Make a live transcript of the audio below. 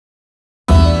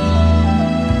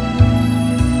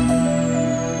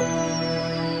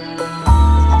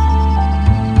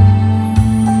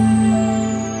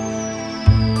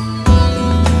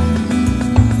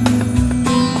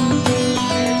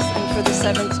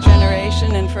next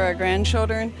generation and for our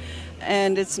grandchildren.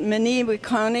 And it's Mini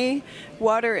Wikoni,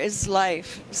 water is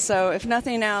life. So if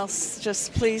nothing else,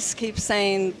 just please keep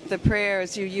saying the prayer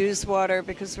as you use water,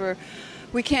 because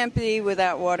we can't be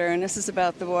without water. And this is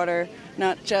about the water,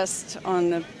 not just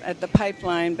at the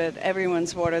pipeline, but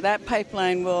everyone's water. That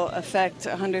pipeline will affect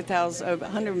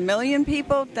 100 million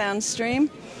people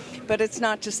downstream, but it's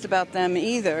not just about them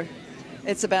either.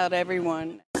 It's about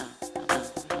everyone.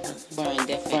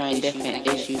 Different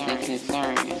issues and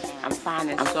concerns. I'm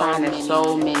finding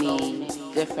so many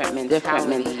different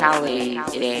mentalities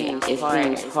that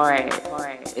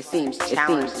it seems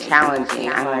challenging.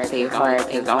 I don't say hard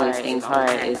because the only thing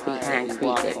hard is the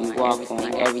concrete that we walk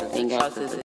on. Everything else is